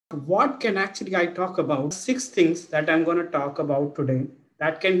What can actually I talk about? 6 things that I'm going to talk about today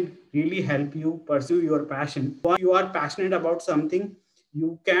that can really help you pursue your passion. If you are passionate about something,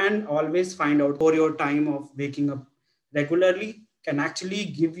 you can always find out for your time of waking up regularly can actually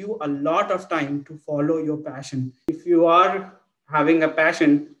give you a lot of time to follow your passion. If you are having a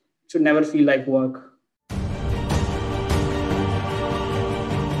passion, it should never feel like work.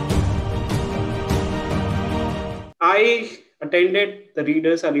 I attended the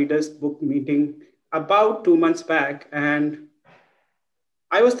Readers Are Leaders book meeting about 2 months back, and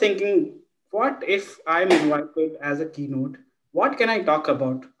I was thinking, what if I'm invited as a keynote? What can I talk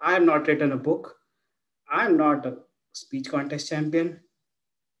about? I have not written a book. I'm not a speech contest champion.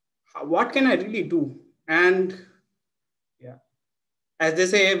 What can I really do? And yeah, as they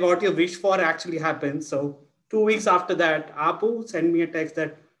say, what you wish for actually happens. So 2 weeks after that, Apu sent me a text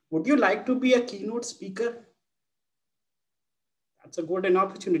that, would you like to be a keynote speaker? That's a golden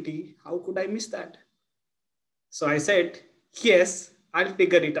opportunity. How could I miss that? So I said, yes, I'll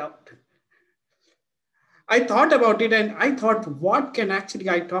figure it out. I thought about it and I thought, what can actually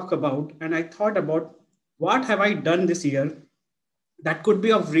I talk about? And I thought about what have I done this year that could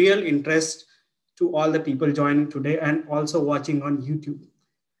be of real interest to all the people joining today and also watching on YouTube.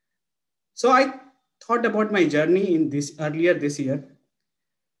 So I thought about my journey in this earlier this year.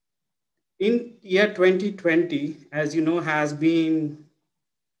 In year 2020, as you know, has been,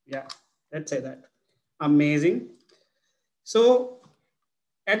 yeah, let's say that, amazing. So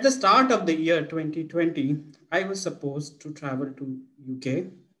at the start of the year 2020, I was supposed to travel to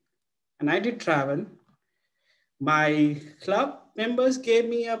UK, and I did travel. My club members gave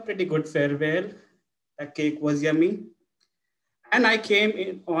me a pretty good farewell. The cake was yummy. And I came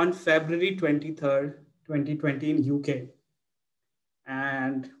in on February 23rd, 2020 in UK.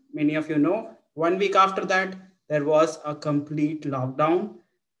 And many of you know, 1 week after that, there was a complete lockdown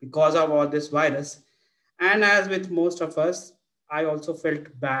because of all this virus. And as with most of us, I also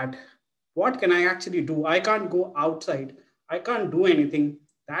felt bad. What can I actually do? I can't go outside. I can't do anything.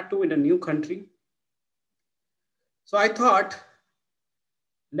 That too in a new country. So I thought,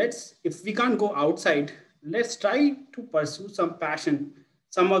 if we can't go outside, let's try to pursue some passion,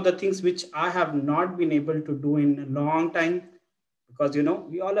 some of the things which I have not been able to do in a long time because,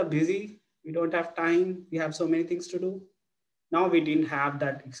 we all are busy. We don't have time. We have so many things to do. Now we didn't have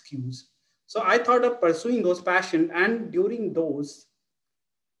that excuse. So I thought of pursuing those passion, and during those,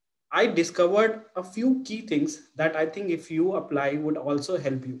 I discovered a few key things that I think if you apply would also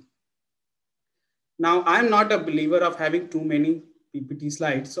help you. Now, I'm not a believer of having too many PPT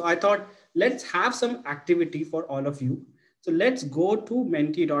slides. So I thought, let's have some activity for all of you. So let's go to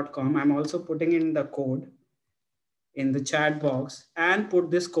menti.com. I'm also putting in the code in the chat box and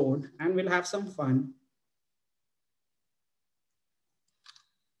put this code and we'll have some fun.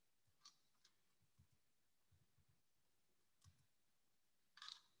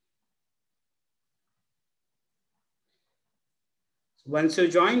 Once you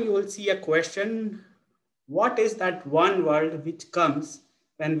join, you will see a question. What is that one word which comes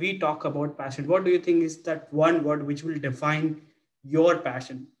when we talk about passion? What do you think is that one word which will define your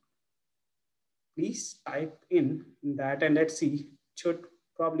passion? Please type in that and let's see. It should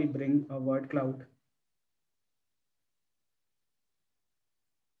probably bring a word cloud.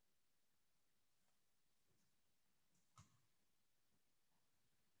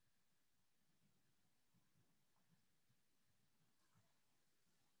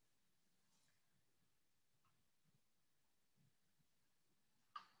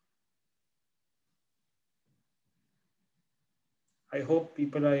 I hope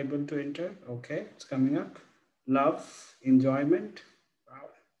people are able to enter. Okay, it's coming up. Love, enjoyment. Wow.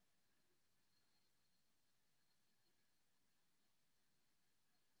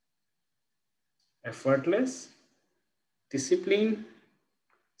 Effortless, discipline,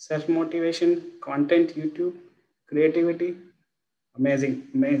 self-motivation, content, YouTube, creativity. Amazing,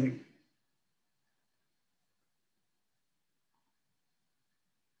 amazing.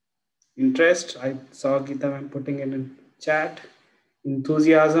 Interest, I saw Geeta ma'am putting it in chat.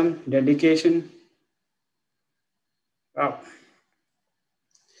 Enthusiasm, dedication. Wow.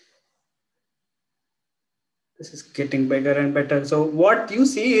 This is getting bigger and better. So what you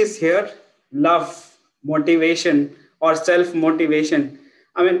see is here, love, motivation, or self-motivation.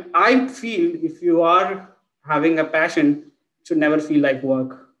 I mean, I feel if you are having a passion, it should never feel like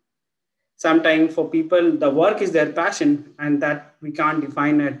work. Sometimes for people, the work is their passion and that we can't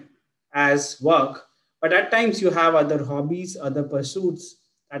define it as work. But at times you have other hobbies, other pursuits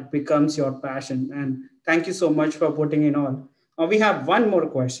that becomes your passion. And thank you so much for putting in all. Now we have one more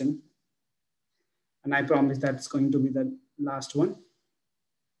question. And I promise that's going to be the last one.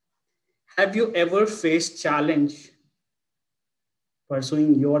 Have you ever faced challenge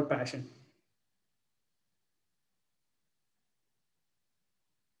pursuing your passion?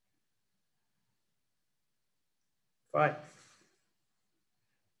 5,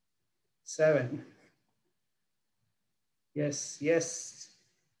 7. Yes, yes.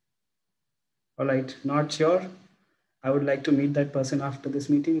 All right, not sure. I would like to meet that person after this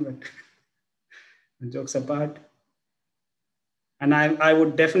meeting, but jokes apart. And I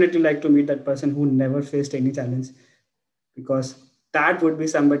would definitely like to meet that person who never faced any challenge, because that would be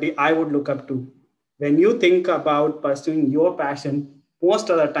somebody I would look up to. When you think about pursuing your passion,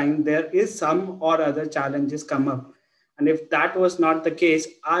 most of the time there is some or other challenges come up. And if that was not the case,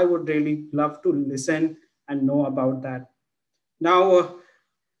 I would really love to listen and know about that. Now,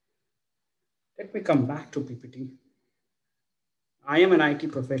 let me come back to PPT. I am an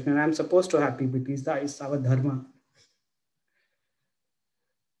IT professional. I'm supposed to have PPTs. That is our dharma.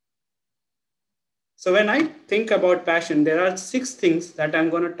 So when I think about passion, there are 6 things that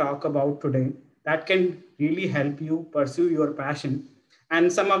I'm going to talk about today that can really help you pursue your passion.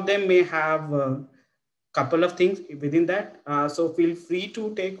 And some of them may have a couple of things within that. So feel free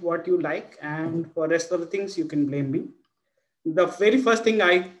to take what you like, and for rest of the things you can blame me. The very first thing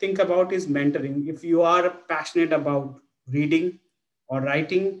I think about is mentoring. If you are passionate about reading or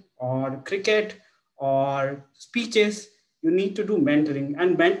writing or cricket or speeches, you need to do mentoring.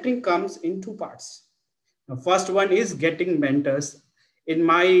 And mentoring comes in 2 parts. The first one is getting mentors. In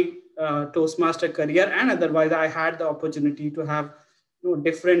my Toastmaster career and otherwise, I had the opportunity to have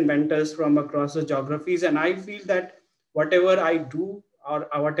different mentors from across the geographies. And I feel that whatever I do or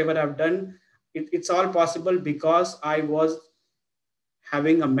whatever I've done, it's all possible because I was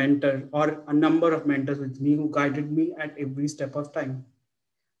having a mentor or a number of mentors with me who guided me at every step of time.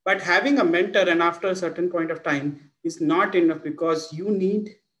 But having a mentor and after a certain point of time is not enough, because you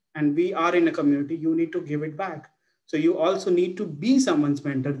need, and we are in a community, you need to give it back. So you also need to be someone's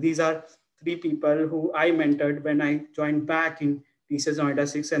mentor. These are 3 people who I mentored when I joined back in TCS Noida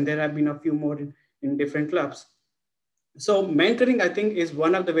 6, and there have been a few more in different clubs. So mentoring, I think, is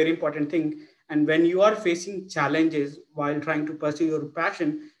one of the very important thing. And when you are facing challenges while trying to pursue your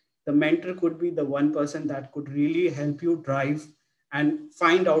passion, the mentor could be the one person that could really help you drive and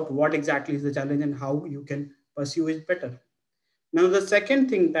find out what exactly is the challenge and how you can pursue it better. Now, the second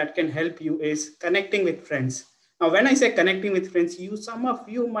thing that can help you is connecting with friends. Now, when I say connecting with friends, some of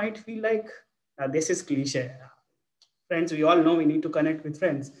you might feel like this is cliche. Friends, we all know we need to connect with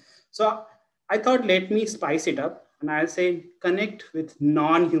friends. So I thought, let me spice it up and I'll say connect with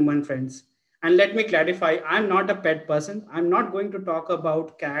non-human friends. And let me clarify, I'm not a pet person. I'm not going to talk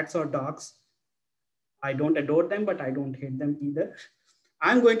about cats or dogs. I don't adore them, but I don't hate them either.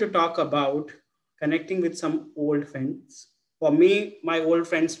 I'm going to talk about connecting with some old friends. For me, my old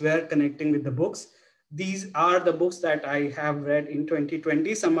friends were connecting with the books. These are the books that I have read in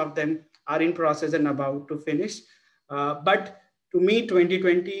 2020. Some of them are in process and about to finish. But to me,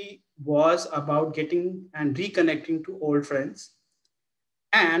 2020 was about getting and reconnecting to old friends,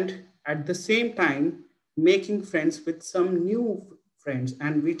 and at the same time making friends with some new friends,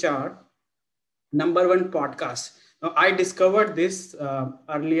 and which are number one, podcast. Now I discovered this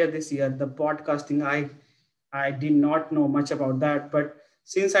earlier this year, the podcasting. I did not know much about that, but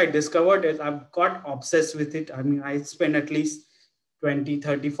since I discovered it, I've got obsessed with it. I mean, I spend at least 20,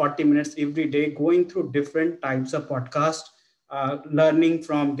 30, 40 minutes every day going through different types of podcasts, learning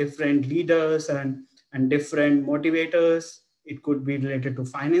from different leaders and different motivators. It could be related to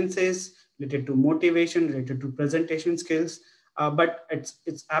finances, related to motivation, related to presentation skills, but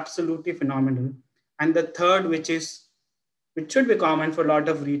it's absolutely phenomenal. And the third, which should be common for a lot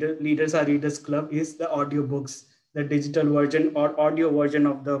of leaders or readers club, is the audiobooks, the digital version or audio version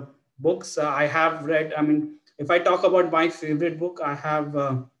of the books. I have read, I mean, if I talk about my favorite book, I have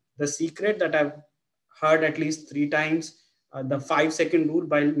The Secret, that I've heard at least 3 times. The 5 Second Rule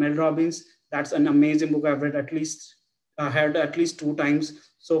by Mel Robbins. That's an amazing book. I've read at least, heard at least 2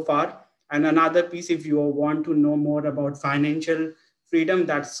 times so far. And another piece, if you want to know more about financial freedom,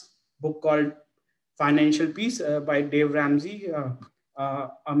 that's book called Financial Peace by Dave Ramsey,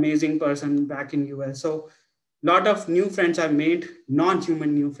 amazing person back in US. So lot of new friends I've made,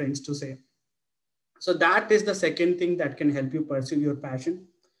 non-human new friends to say. So that is the second thing that can help you pursue your passion.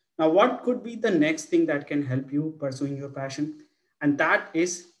 Now, what could be the next thing that can help you pursuing your passion? And that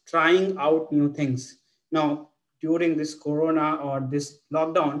is trying out new things. Now, during this Corona or this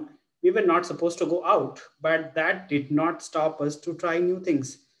lockdown, we were not supposed to go out, but that did not stop us to try new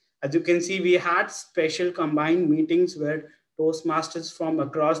things. As you can see, we had special combined meetings where Toastmasters from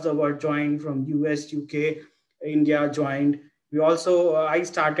across the world joined, from US, UK, India joined. We also, I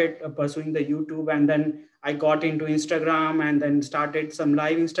started pursuing the YouTube, and then I got into Instagram, and then started some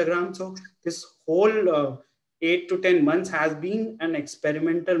live Instagram. So this whole 8 to 10 months has been an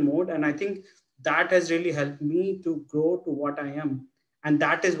experimental mode. And I think that has really helped me to grow to what I am. And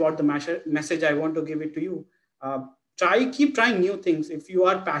that is what the message I want to give it to you. Uh, keep trying new things. If you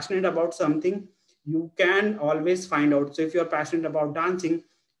are passionate about something, you can always find out. So if you're passionate about dancing,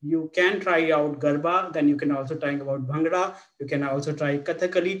 you can try out Garba, then you can also try about Bhangra, you can also try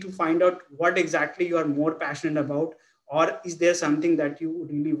Kathakali to find out what exactly you are more passionate about, or is there something that you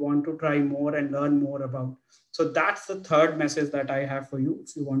really want to try more and learn more about. So that's the third message that I have for you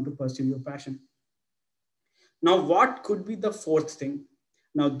if you want to pursue your passion. Now, what could be the fourth thing?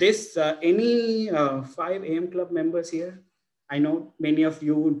 Now, this, any 5 a.m. club members here? I know many of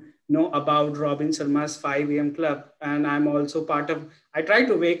you know about Robin Sharma's 5 a.m. club, and I'm also part of, I try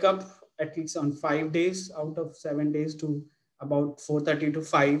to wake up at least on 5 days out of 7 days to about 4:30 to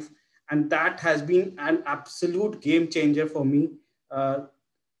 5. And that has been an absolute game changer for me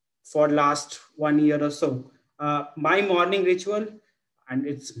for last 1 year or so. My morning ritual, and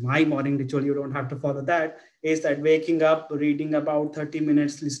it's my morning ritual, you don't have to follow that, is that waking up, reading about 30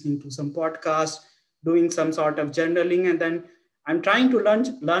 minutes, listening to some podcast, doing some sort of journaling, and then I'm trying to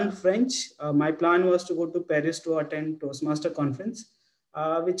learn French. My plan was to go to Paris to attend Toastmaster conference,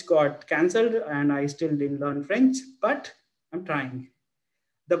 which got cancelled, and I still didn't learn French, but I'm trying.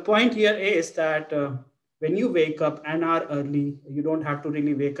 The point here is that when you wake up an hour early, you don't have to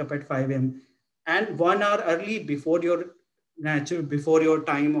really wake up at 5 a.m. And 1 hour early before your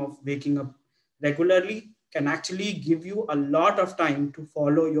time of waking up regularly can actually give you a lot of time to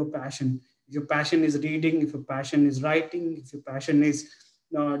follow your passion. If your passion is reading, if your passion is writing, if your passion is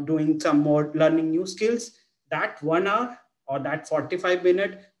doing some more learning new skills, that 1 hour or that 45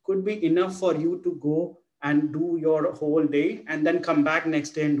 minute could be enough for you to go and do your whole day and then come back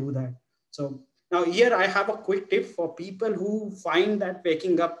next day and do that. So now here I have a quick tip for people who find that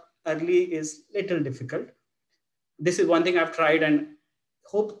waking up early is little difficult. This is one thing I've tried, and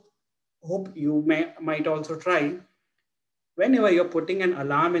hope you might also try. Whenever you're putting an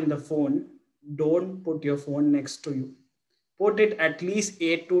alarm in the phone, don't put your phone next to you. Put it at least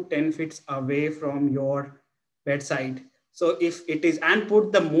 8 to 10 feet away from your bedside. So if it is, and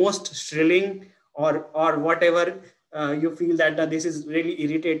put the most shrilling or whatever you feel that this is really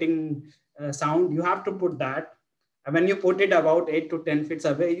irritating sound, you have to put that. And when you put it about 8 to 10 feet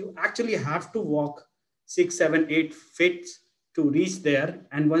away, you actually have to walk 6, 7, 8 feet to reach there.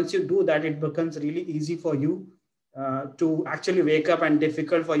 And once you do that, it becomes really easy for you to actually wake up and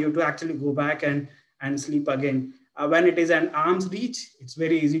difficult for you to actually go back and sleep again. When it is an arm's reach, it's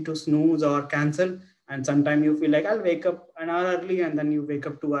very easy to snooze or cancel. And sometimes you feel like I'll wake up an hour early and then you wake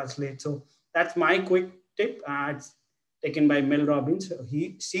up 2 hours late. So that's my quick tip. It's taken by Mel Robbins.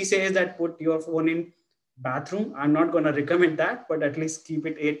 She says that put your phone in bathroom. I'm not going to recommend that, but at least keep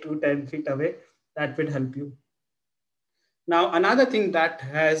it 8 to 10 feet away. That will help you. Now, another thing that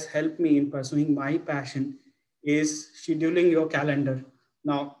has helped me in pursuing my passion is scheduling your calendar.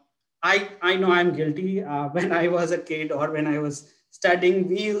 Now, I know I'm guilty. When I was a kid or when I was studying,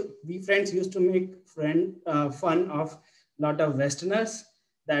 we friends used to make fun of a lot of Westerners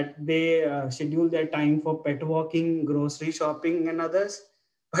that they schedule their time for pet walking, grocery shopping, and others.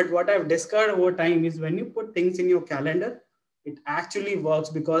 But what I've discovered over time is when you put things in your calendar, it actually works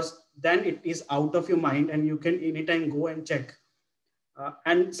because then it is out of your mind and you can anytime go and check.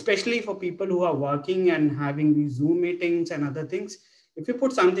 And especially for people who are working and having these Zoom meetings and other things, if you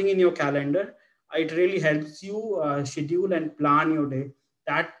put something in your calendar, it really helps you schedule and plan your day.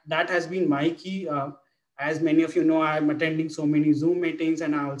 That has been my key. As many of you know, I'm attending so many Zoom meetings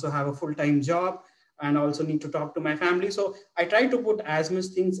and I also have a full-time job and also need to talk to my family. So I try to put as much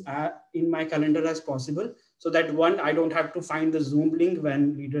things in my calendar as possible so that one, I don't have to find the Zoom link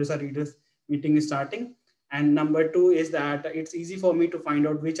when leaders meeting is starting. And number two is that it's easy for me to find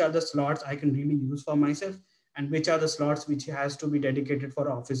out which are the slots I can really use for myself and which are the slots which has to be dedicated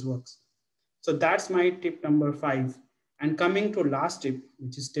for office works. So that's my tip number 5. And coming to last tip,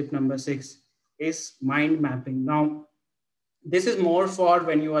 which is tip number 6, is mind mapping. Now, this is more for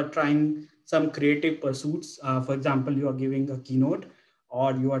when you are trying some creative pursuits. For example, you are giving a keynote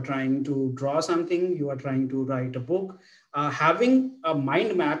or you are trying to draw something, you are trying to write a book. Having a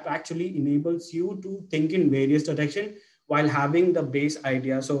mind map actually enables you to think in various directions while having the base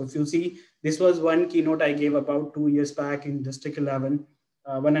idea. So if you see, this was one keynote I gave about 2 years back in District 11,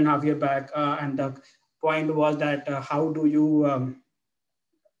 1.5 years back. And the point was that how do you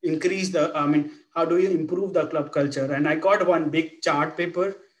how do you improve the club culture? And I got one big chart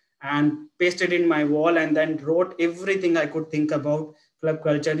paper and pasted in my wall, and then wrote everything I could think about club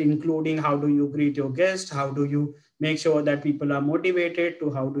culture, including how do you greet your guests, how do you make sure that people are motivated,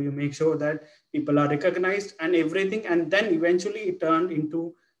 to how do you make sure that people are recognized, and everything. And then eventually it turned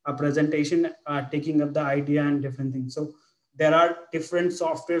into a presentation, taking up the idea and different things. So there are different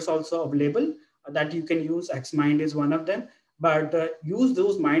softwares also available that you can use. Xmind is one of them, but use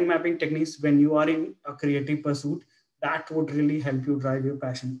those mind mapping techniques when you are in a creative pursuit. That would really help you drive your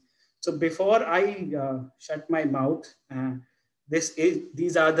passion. So before I shut my mouth,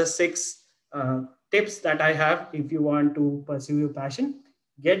 these are the 6 tips that I have if you want to pursue your passion.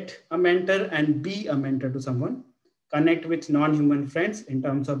 Get a mentor and be a mentor to someone. Connect with non-human friends in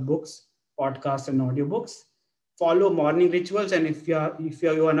terms of books, podcasts, and audiobooks. Follow morning rituals, and if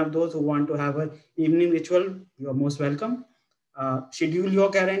you're one of those who want to have an evening ritual, you're most welcome. Schedule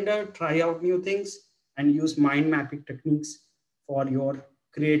your calendar, try out new things, and use mind mapping techniques for your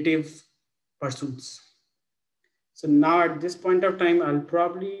creative pursuits. So now at this point of time, I'll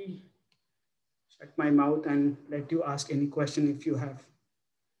probably shut my mouth and let you ask any question if you have.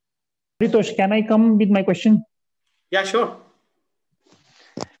 Haritosh, can I come with my question? Yeah, sure.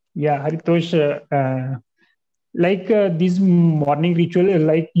 Yeah, Haritosh, this morning ritual,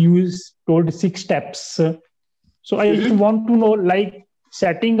 like you told 6 steps. So I just want to know, like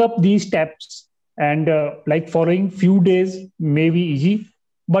setting up these steps and like following few days may be easy,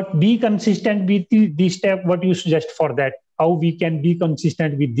 but be consistent with this step. What you suggest for that? How we can be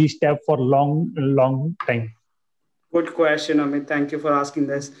consistent with this step for long time? Good question, Amit. Thank you for asking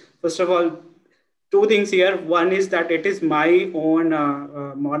this. First of all, 2 things here. One is that it is my own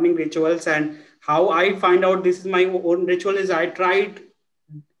morning rituals, and how I find out this is my own ritual is I tried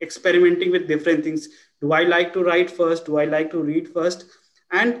experimenting with different things. Do I like to write first? Do I like to read first?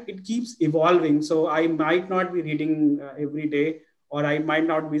 And it keeps evolving. So I might not be reading every day, or I might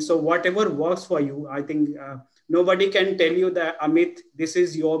not be. So whatever works for you, I think nobody can tell you that, Amit, this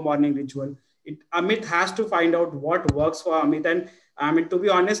is your morning ritual. Amit has to find out what works for Amit. And I mean, to be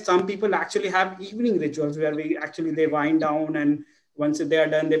honest, some people actually have evening rituals where they wind down, and once they are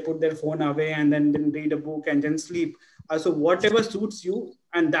done, they put their phone away and then read a book and then sleep. So whatever suits you,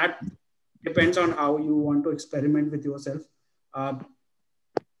 and that depends on how you want to experiment with yourself. Uh,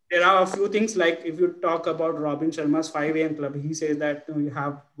 there are a few things, like if you talk about Robin Sharma's 5 a.m. club, he says that you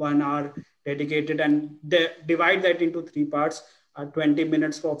have 1 hour dedicated, and they divide that into 3 parts: 20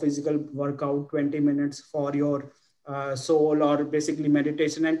 minutes for physical workout, 20 minutes for your soul or basically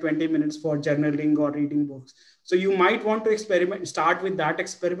meditation, and 20 minutes for journaling or reading books. So you might want to start with that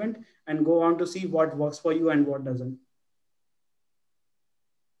experiment and go on to see what works for you and what doesn't.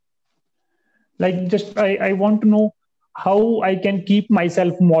 Like just I want to know how I can keep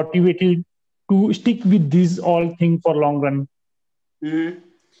myself motivated to stick with this all thing for long run. Mm-hmm.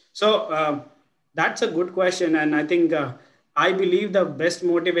 So that's a good question, and I think I believe the best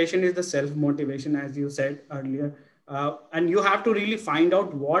motivation is the self motivation, as you said earlier. And you have to really find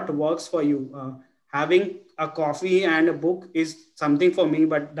out what works for you. Having a coffee and a book is something for me,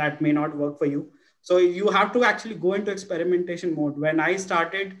 but that may not work for you. So you have to actually go into experimentation mode. When I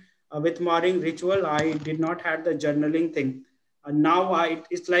started with morning ritual, I did not have the journaling thing. Now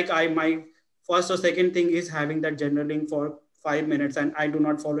it's like my first or second thing is having that journaling for 5 minutes, and I do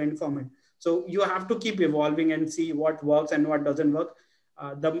not follow any format. So you have to keep evolving and see what works and what doesn't work.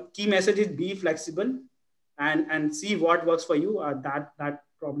 The key message is be flexible and see what works for you. That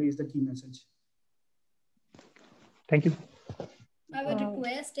probably is the key message. Thank you. I would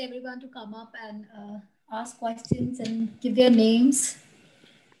request everyone to come up and ask questions and give their names.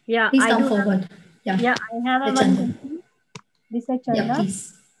 Yeah, please come forward. Yeah, I have a one question. This is Chanda. Yeah,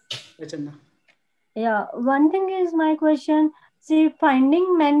 please. Chanda. Yeah, one thing is my question. See,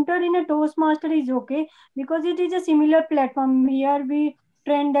 finding mentor in a Toastmaster is okay because it is a similar platform. Here we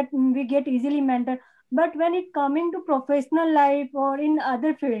trend that we get easily mentor. But when it coming to professional life or in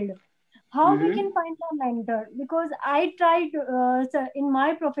other field, how we can find a mentor? Because I tried in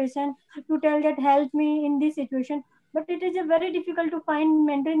my profession to tell that help me in this situation, but it is a very difficult to find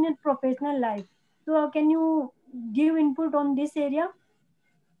mentor in a professional life. So can you give input on this area?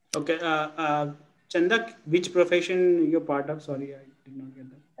 Okay. Chanda, which profession you're part of? Sorry, I did not get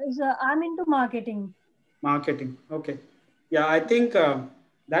that. So I'm into marketing. Marketing. Okay. Yeah, I think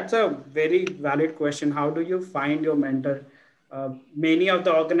that's a very valid question. How do you find your mentor? Many of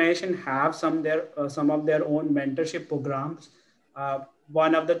the organization have some of their own mentorship programs.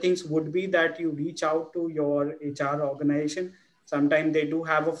 One of the things would be that you reach out to your HR organization. Sometimes they do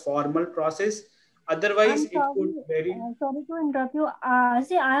have a formal process. Otherwise, it could vary. Sorry to interrupt you.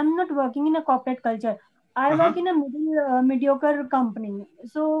 See, I am not working in a corporate culture. I work in a mediocre company.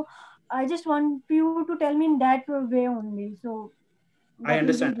 So I just want you to tell me in that way only. So I that will be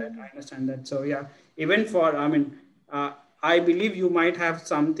understand that. really. I understand that. So yeah, even for, I mean, I believe you might have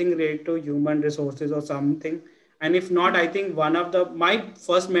something related to human resources or something. And if not, I think one of my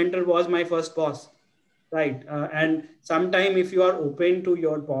first mentor was my first boss. Right. And sometime if you are open to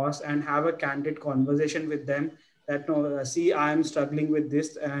your boss and have a candid conversation with them that, no, see, I am struggling with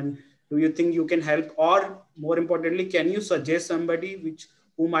this. And do you think you can help? Or more importantly, can you suggest somebody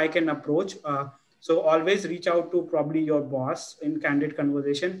whom I can approach? So always reach out to probably your boss in candid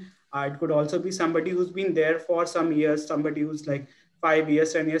conversation. It could also be somebody who's been there for some years, somebody who's like 5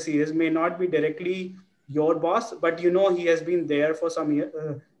 years, 10 years, years, may not be directly your boss, but he has been there for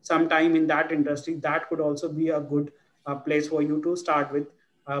some time in that industry. That could also be a good place for you to start with.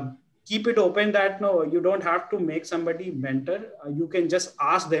 Keep it open that, no, you don't have to make somebody mentor. You can just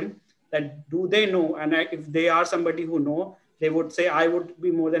ask them that do they know, and if they are somebody who know, they would say I would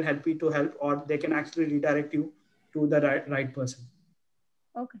be more than happy to help, or they can actually redirect you to the right person.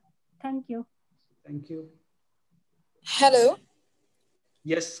 Okay. Thank you. Thank you. Hello.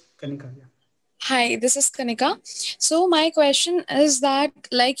 Yes, Kanika. Yeah. Hi, this is Kanika. So my question is that,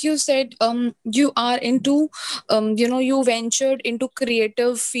 like you said, you are into, you ventured into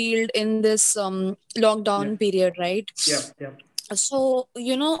creative field in this Yeah. lockdown period, right? Yeah. Yeah. So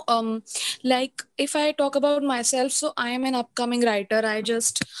like if I talk about myself, so I am an upcoming writer. I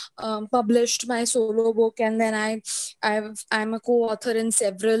just published my solo book, and then I'm a co-author in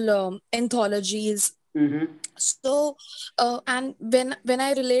several anthologies. Mm-hmm. So and when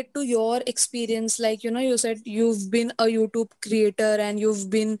I relate to your experience, like you said you've been a YouTube creator and you've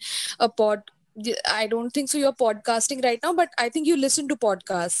been a I don't think so you're podcasting right now, but I think you listen to Yeah,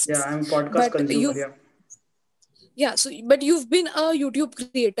 podcasts. I'm a podcast But consumer. you've Yeah. yeah, so but you've been a YouTube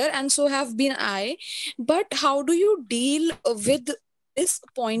creator, and so have been I. But how do you deal with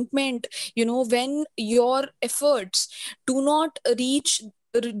disappointment, when your efforts do not reach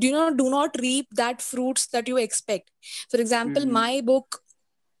do not reap that fruits that you expect? For example, Mm-hmm. my book,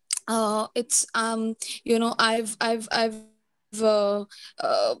 it's I've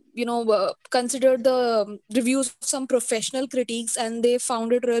considered the reviews of some professional critiques, and they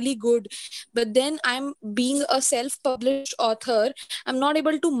found it really good. But then I'm being a self-published author, I'm not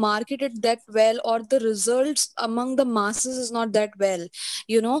able to market it that well, or the results among the masses is not that well.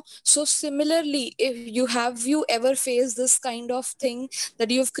 So similarly, if you ever faced this kind of thing, that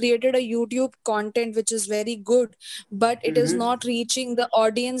you've created a YouTube content which is very good, but it is Mm-hmm. not reaching the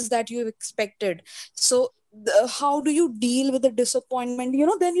audience that you expected? So how do you deal with the disappointment?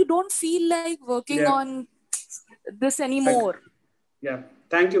 Then you don't feel like working Yeah. on this Right. anymore. Yeah,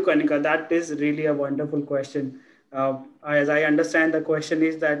 thank you, Kanika. That is really a wonderful question. As I understand, the question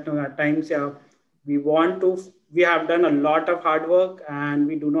is that, at times, yeah, we have done a lot of hard work and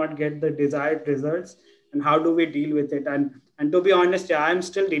we do not get the desired results. And how do we deal with it? And to be honest, yeah, I'm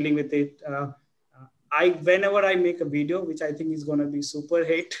still dealing with it. Whenever I make a video, which I think is going to be super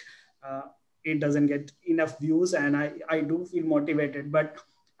hit, uh, it doesn't get enough views, and I do feel motivated. But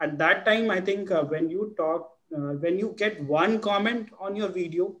at that time, I think when you get one comment on your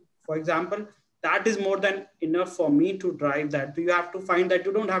video, for example, that is more than enough for me to drive that. You have to find that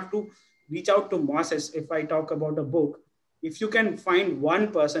you don't have to reach out to masses. If I talk about a book, if you can find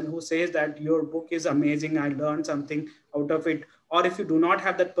one person who says that your book is amazing, I learned something out of it, or if you do not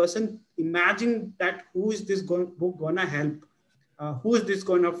have that person, imagine that who is this book gonna help, who is this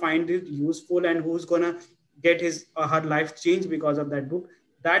going to find it useful, and who's going to get his or her life changed because of that book.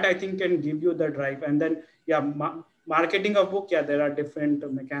 That I think can give you the drive. And then, yeah, marketing a book, yeah, there are different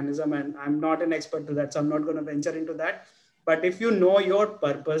mechanism, and I'm not an expert to that, so I'm not going to venture into that. But if you know your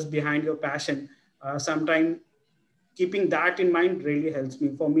purpose behind your passion, sometimes keeping that in mind really helps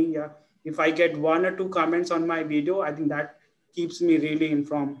me. For me, yeah, if I get one or two comments on my video, I think that keeps me really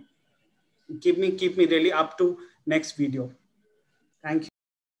informed, keep me really up to next video.